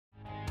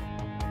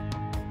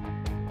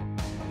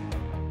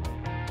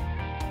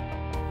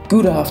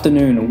Good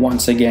afternoon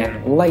once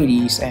again,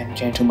 ladies and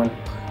gentlemen.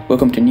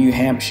 Welcome to New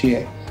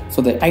Hampshire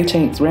for the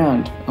 18th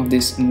round of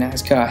this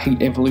NASCAR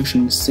Heat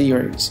Evolution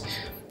series.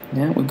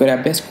 Now we've got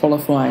our best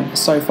qualifying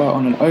so far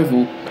on an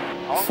oval,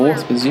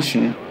 4th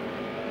position.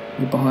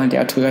 We're behind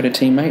our Toyota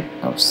teammate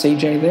of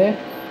CJ there,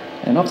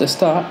 and off the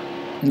start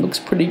it looks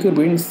pretty good.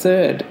 We're in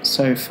 3rd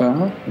so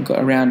far. We've got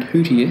around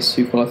Hootius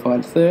who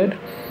qualified 3rd,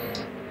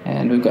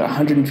 and we've got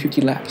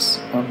 150 laps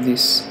of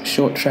this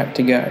short track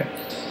to go.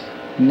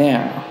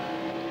 Now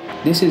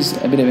this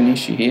is a bit of an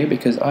issue here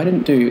because I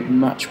didn't do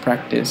much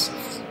practice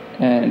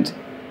and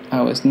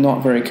I was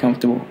not very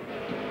comfortable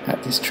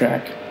at this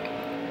track.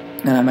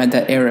 And I made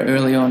that error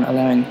early on,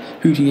 allowing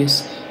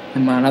Hootius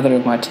and another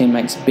of my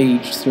teammates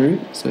beach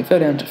through, so we fell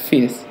down to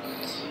 5th.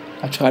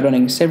 I tried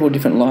running several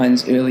different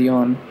lines early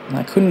on and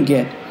I couldn't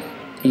get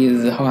either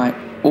the high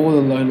or the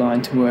low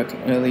line to work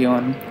early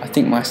on. I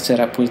think my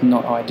setup was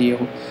not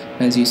ideal.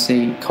 As you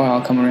see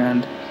Kyle come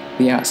around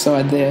the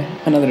outside there,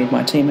 another of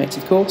my teammates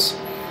of course.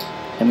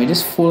 And we're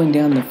just falling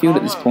down the field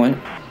at this point,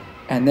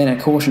 and then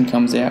a caution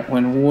comes out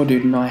when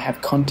Wardude and I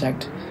have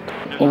contact,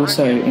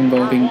 also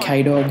involving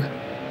K-Dog.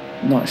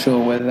 Not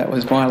sure whether that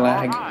was my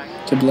lag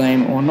to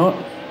blame or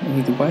not.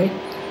 Either way,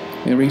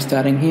 we're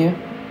restarting here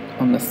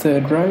on the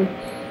 3rd row.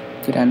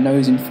 Get our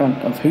nose in front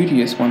of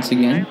Hootius once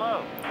again.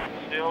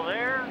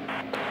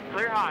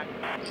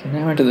 So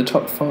now into the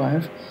top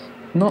 5.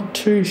 Not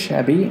too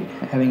shabby,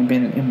 having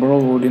been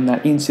embroiled in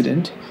that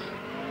incident.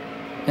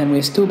 And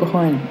we're still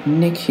behind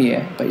Nick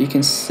here, but you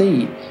can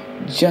see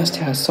just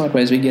how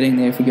sideways we're getting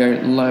there if we go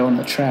low on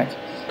the track.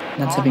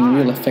 And that's having a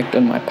real effect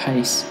on my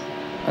pace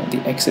at the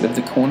exit of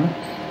the corner.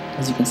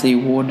 As you can see,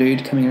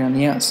 Wardude coming around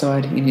the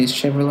outside in his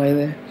Chevrolet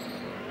there.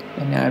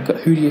 And now I've got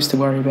Hootius to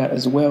worry about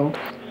as well.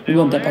 We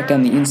want that back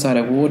down the inside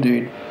of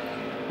Wardude,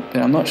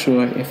 but I'm not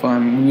sure if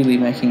I'm really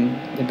making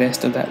the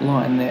best of that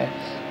line there.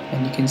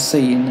 And you can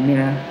see in the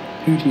mirror,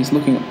 Hootius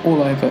looking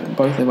all over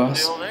both of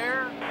us.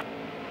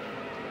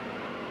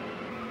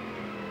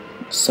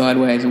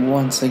 Sideways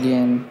once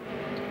again.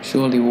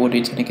 Surely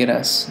Wardude's going to get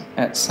us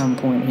at some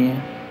point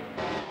here.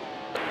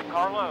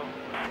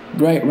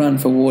 Great run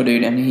for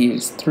Wardude, and he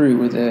is through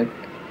with a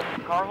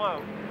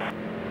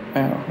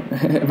wow,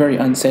 a very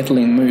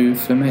unsettling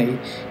move for me,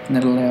 and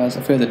that allows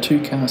a further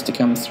 2 cars to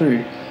come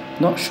through.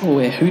 Not sure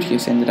where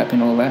Hootius ended up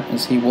in all that,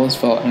 as he was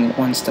following at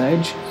one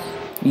stage.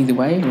 Either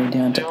way, we're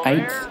down to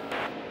 8th,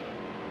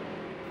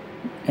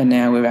 and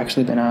now we've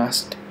actually been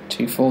asked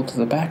to fall to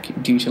the back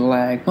due to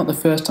lag. Not the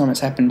first time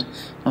it's happened,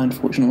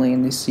 unfortunately,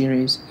 in this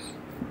series,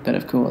 but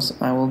of course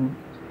I will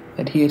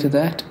adhere to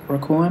that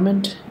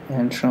requirement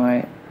and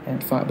try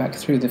and fight back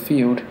through the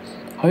field.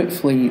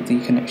 Hopefully the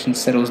connection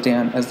settles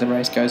down as the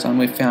race goes on.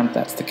 We've found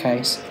that's the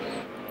case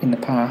in the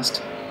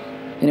past.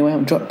 Anyway,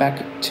 I'm dropped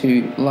back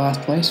to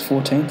last place,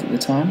 14th at the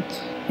time.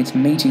 It's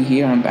Meaty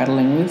here I'm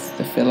battling with,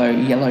 the fellow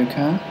yellow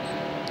car,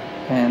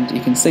 and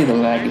you can see the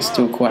lag is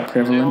still quite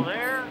prevalent.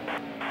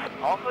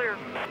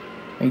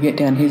 We get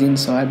down his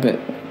inside, but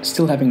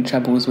still having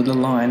troubles with the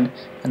line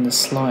and the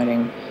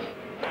sliding.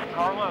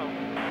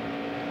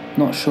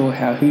 Not sure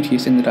how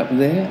Hootius ended up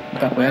there,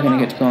 but we're going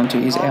to get to go on to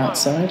his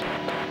outside.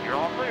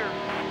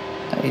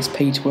 That is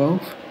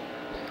P12,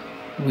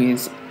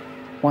 with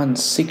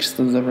 1/6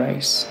 of the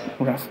race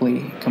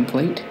roughly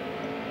complete.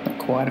 Not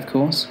quite, of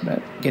course,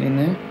 but getting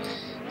there.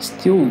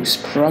 Still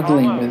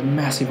struggling with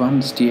massive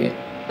understeer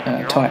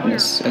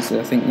tightness, as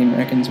I think the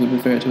Americans would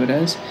refer to it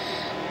as.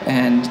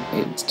 And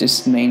it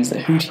just means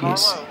that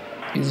Hootius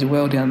is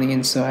well down the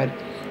inside.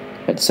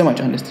 But so much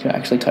understeer I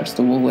actually touched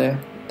the wall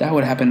there. That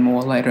would happen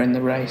more later in the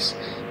race,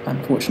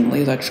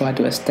 unfortunately, as I tried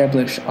to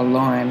establish a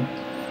line.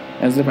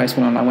 As the race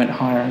went on, I went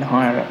higher and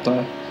higher up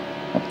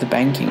the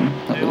banking.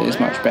 Not that there's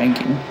much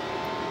banking,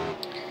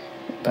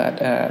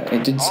 but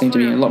it did seem to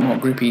be a lot more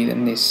grippy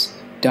than this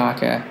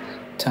darker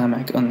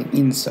tarmac on the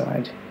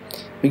inside.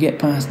 We get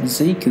past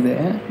Zeke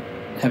there,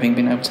 having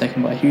been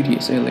overtaken by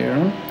Hootius earlier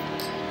on.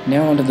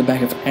 Now onto the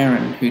back of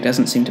Aaron, who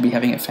doesn't seem to be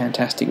having a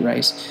fantastic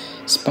race.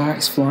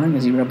 Sparks flying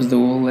as he rubs the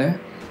wall there,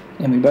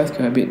 and we both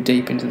go a bit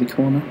deep into the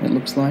corner, it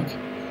looks like,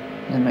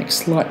 and make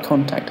slight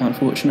contact,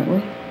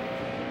 unfortunately.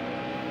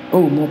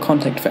 Oh, more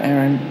contact for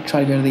Aaron.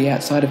 Try to go to the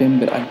outside of him,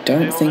 but I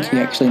don't think he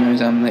actually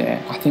knows I'm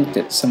there. I think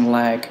that some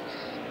lag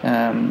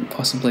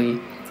possibly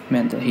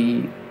meant that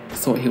he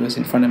thought he was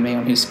in front of me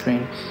on his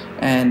screen.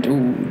 And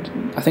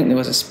ooh, I think there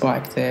was a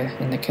spike there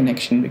in the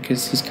connection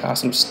because his car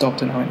sort of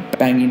stopped and I went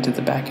bang into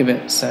the back of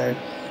it, so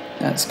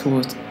that's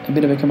caused a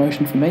bit of a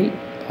commotion for me.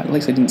 At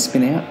least I didn't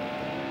spin out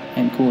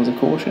and cause a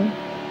caution.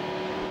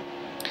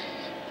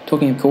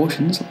 Talking of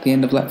cautions, at the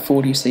end of lap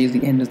 40 you see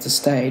the end of the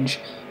stage,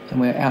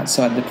 and we're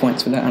outside the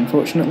points for that,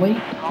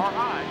 unfortunately.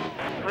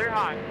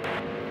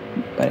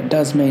 But it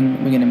does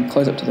mean we're going to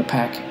close up to the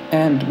pack,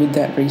 and with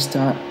that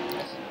restart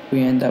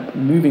we end up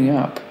moving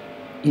up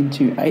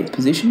into 8th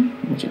position,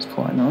 which is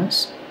quite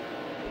nice.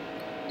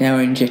 Now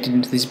we're injected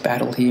into this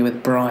battle here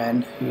with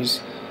Brian,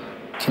 who's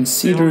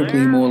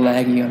considerably more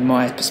laggy on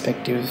my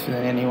perspective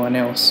than anyone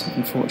else,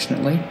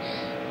 unfortunately.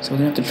 So we're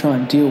going to have to try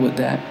and deal with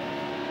that.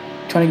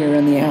 trying to go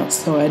around the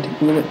outside.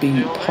 Will it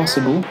be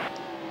possible?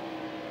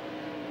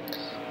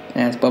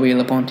 As Bobby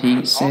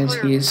Labonte says,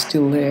 he is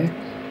still there,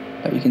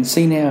 but you can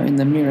see now in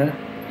the mirror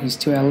he's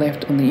to our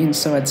left on the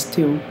inside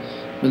still.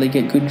 Will he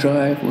get good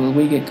drive? Will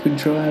we get good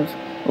drive?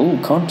 Oh,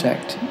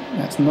 contact.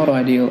 That's not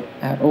ideal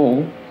at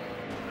all.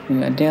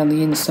 Down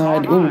the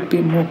inside. Oh, a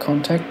bit more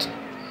contact.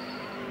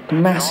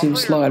 Massive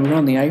slide. We're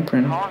on the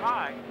apron.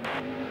 I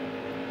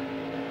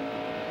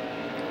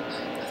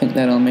think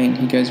that'll mean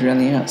he goes around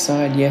the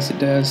outside. Yes, it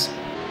does.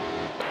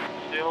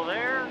 Still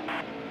there.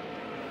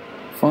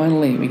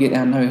 Finally, we get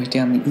our nose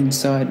down the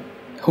inside,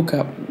 hook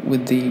up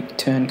with the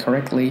turn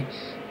correctly,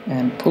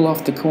 and pull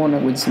off the corner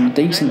with some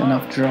decent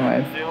enough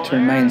drive to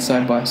remain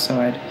side by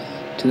side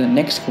to the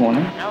next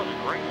corner.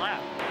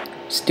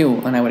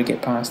 Still unable to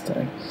get past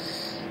though.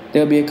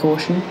 There'll be a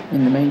caution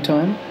in the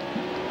meantime,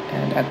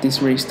 and at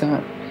this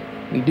restart,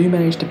 we do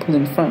manage to pull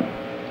in front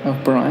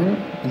of Brian.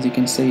 As you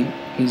can see,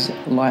 his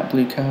light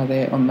blue car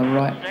there on the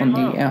right, on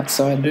the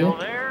outside there.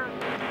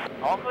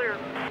 All clear.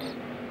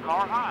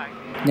 Car high.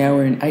 Now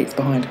we're in 8th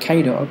behind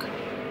K-Dog.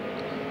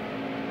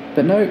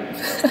 But no,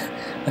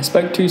 I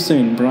spoke too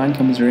soon. Brian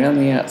comes around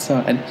the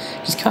outside.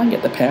 Just can't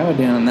get the power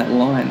down on that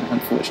line,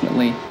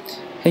 unfortunately.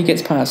 He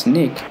gets past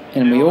Nick,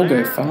 and we all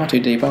go far too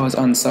deep. I was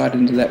unsighted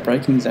into that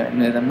braking zone.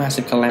 There's a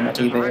massive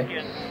calamity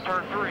there.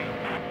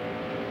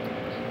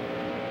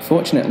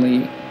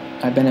 Fortunately,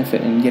 I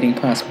benefit in getting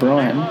past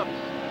Brian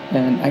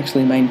and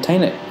actually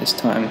maintain it this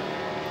time.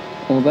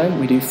 Although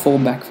we do fall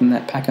back from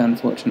that pack,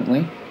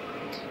 unfortunately.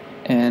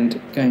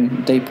 And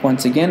going deep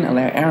once again,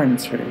 allow Aaron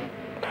through.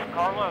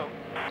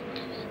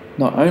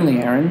 Not only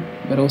Aaron,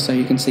 but also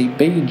you can see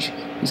Beej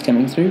is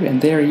coming through,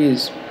 and there he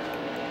is.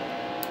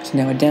 So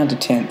now we're down to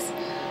 10th.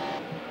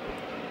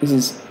 This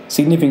is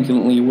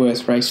significantly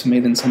worse race for me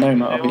than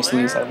Sonoma,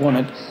 obviously, as I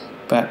wanted,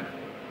 but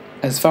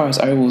as far as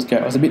ovals go,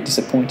 I was a bit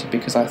disappointed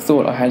because I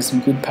thought I had some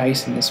good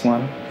pace in this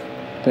one,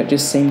 but it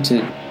just seemed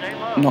to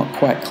not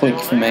quite click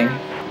for me.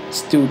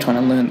 Still trying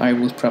to learn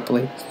ovals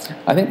properly.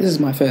 I think this is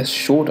my first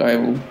short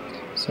oval,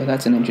 so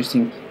that's an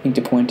interesting thing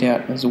to point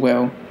out as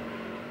well.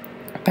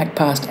 Back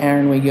past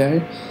Aaron we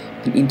go,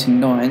 and into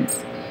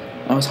 9th.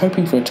 I was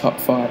hoping for a top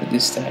 5 at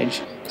this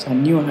stage, because I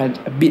knew I had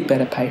a bit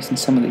better pace than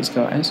some of these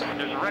guys.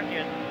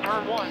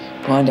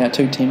 Behind our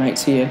two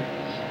teammates here,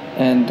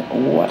 and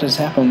what has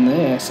happened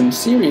there? Some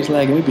serious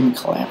lag, and we've been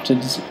collapsed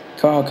as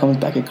Kyle comes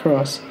back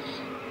across.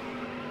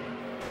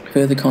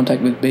 Further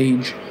contact with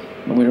Beej,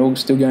 but we're all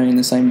still going in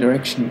the same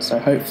direction, so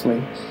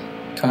hopefully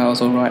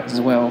Kyle's alright as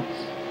well.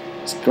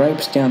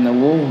 Scrapes down the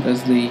wall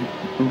as the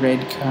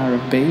red car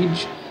of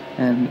Beej,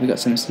 and we got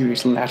some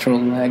serious lateral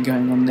lag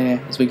going on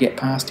there as we get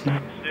past him.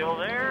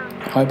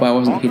 I hope I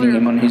wasn't hitting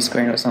him on his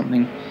screen or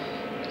something,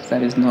 because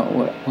that is not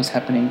what was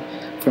happening.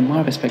 From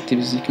my perspective,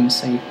 as you can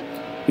see,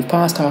 we've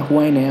passed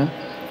halfway now,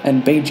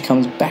 and Beej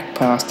comes back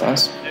past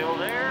us,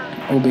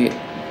 albeit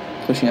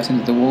pushing us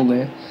into the wall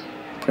there.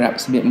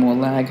 Perhaps a bit more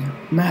lag.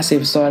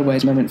 Massive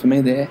sideways moment for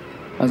me there,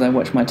 as I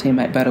watch my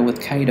teammate battle with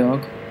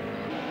K-Dog.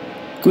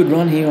 Good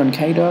run here on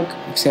K-Dog,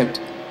 except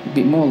a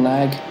bit more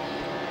lag.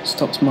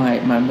 Stops my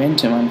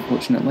momentum,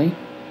 unfortunately.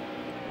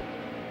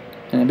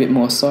 And a bit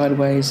more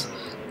sideways.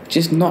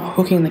 Just not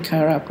hooking the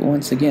car up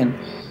once again.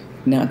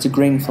 Now it's a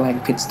green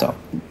flag pit stop.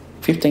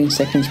 15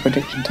 seconds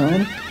prediction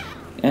time,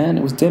 and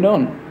it was dead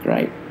on.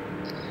 Great.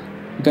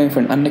 We're going for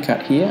an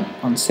undercut here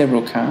on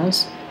several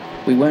cars.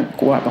 We weren't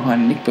quite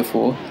behind Nick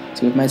before,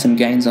 so we've made some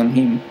gains on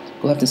him.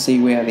 We'll have to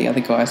see where the other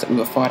guys that we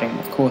were fighting.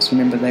 Of course,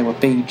 remember they were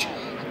Beej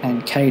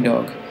and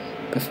K-Dog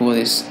before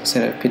this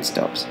set of pit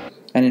stops.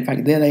 And in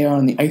fact, there they are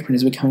on the apron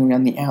as we're coming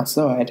around the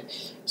outside.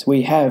 So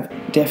we have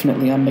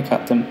definitely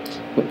undercut them.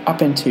 We're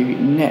up into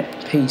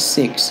net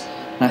P6,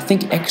 and I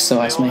think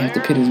Excise may have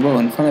to pit as well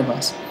in front of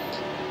us.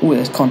 Ooh,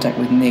 there's contact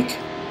with Nick.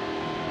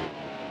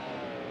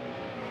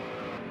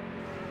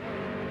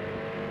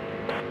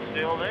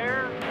 Still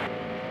there.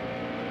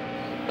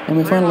 And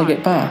we finally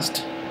get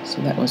past,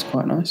 so that was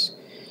quite nice.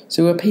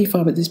 So we're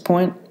P5 at this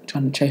point,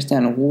 trying to chase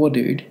down a war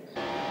dude.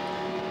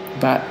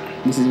 But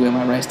this is where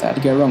my race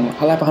started to go wrong.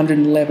 I lap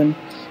 111,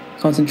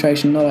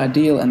 concentration not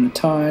ideal, and the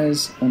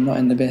tyres are not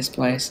in the best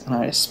place, and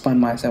I just spun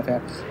myself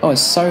out. I was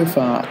so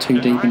far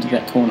too deep into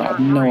that corner, I had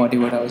no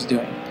idea what I was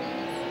doing.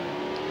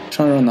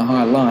 Trying to run the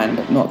high line,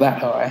 but not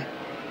that high.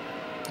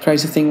 The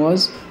crazy thing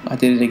was, I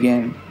did it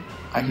again.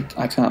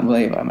 I can't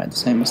believe I made the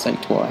same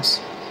mistake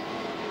twice.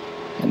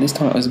 And this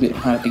time it was a bit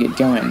harder to get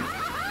going.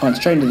 I went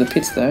straight into the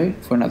pits though,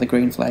 for another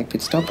green flag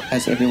pit stop,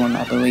 as everyone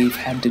I believe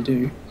had to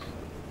do.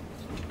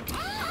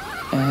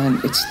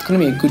 And it's going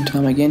to be a good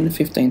time again.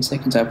 15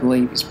 seconds I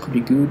believe is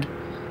pretty good.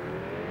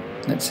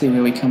 Let's see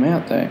where we come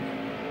out though.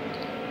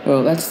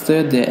 Well, that's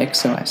third there,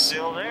 Excise.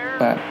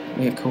 But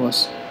we of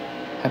course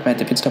have made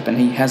the pit stop, and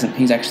he hasn't.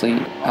 He's actually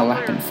a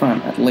lap in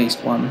front, at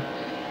least one,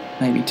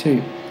 maybe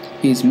two.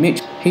 Here's Mitch.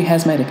 He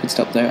has made a pit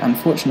stop though.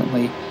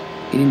 Unfortunately,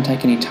 he didn't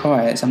take any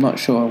tyres. I'm not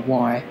sure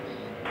why,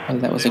 whether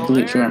that was a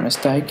glitch or a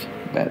mistake,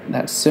 but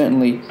that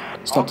certainly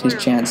stopped his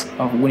chance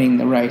of winning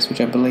the race,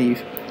 which I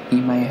believe he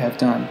may have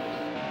done.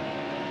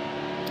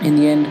 In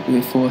the end, we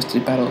were forced to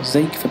battle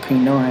Zeke for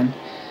P9,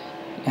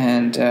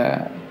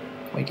 and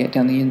we get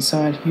down the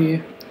inside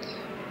here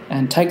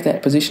and take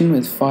that position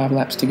with 5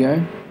 laps to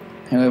go.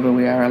 However,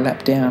 we are a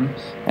lap down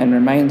and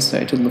remain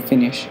so till the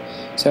finish.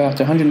 So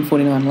after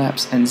 149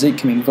 laps and Zeke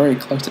coming very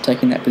close to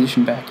taking that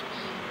position back,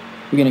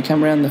 we're going to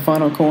come around the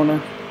final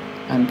corner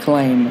and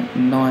claim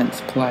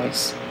 9th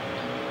place.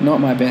 Not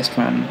my best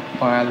run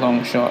by a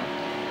long shot.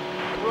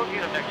 We'll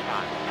get him next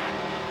time.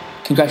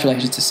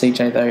 Congratulations to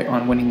CJ though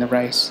on winning the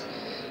race,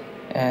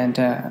 and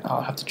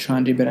I'll have to try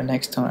and do better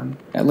next time.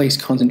 At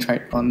least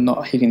concentrate on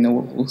not hitting the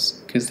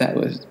walls, because that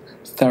was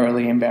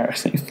thoroughly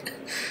embarrassing.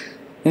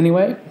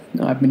 Anyway,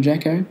 I've been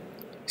Jacko.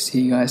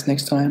 See you guys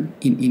next time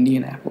in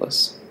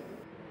Indianapolis.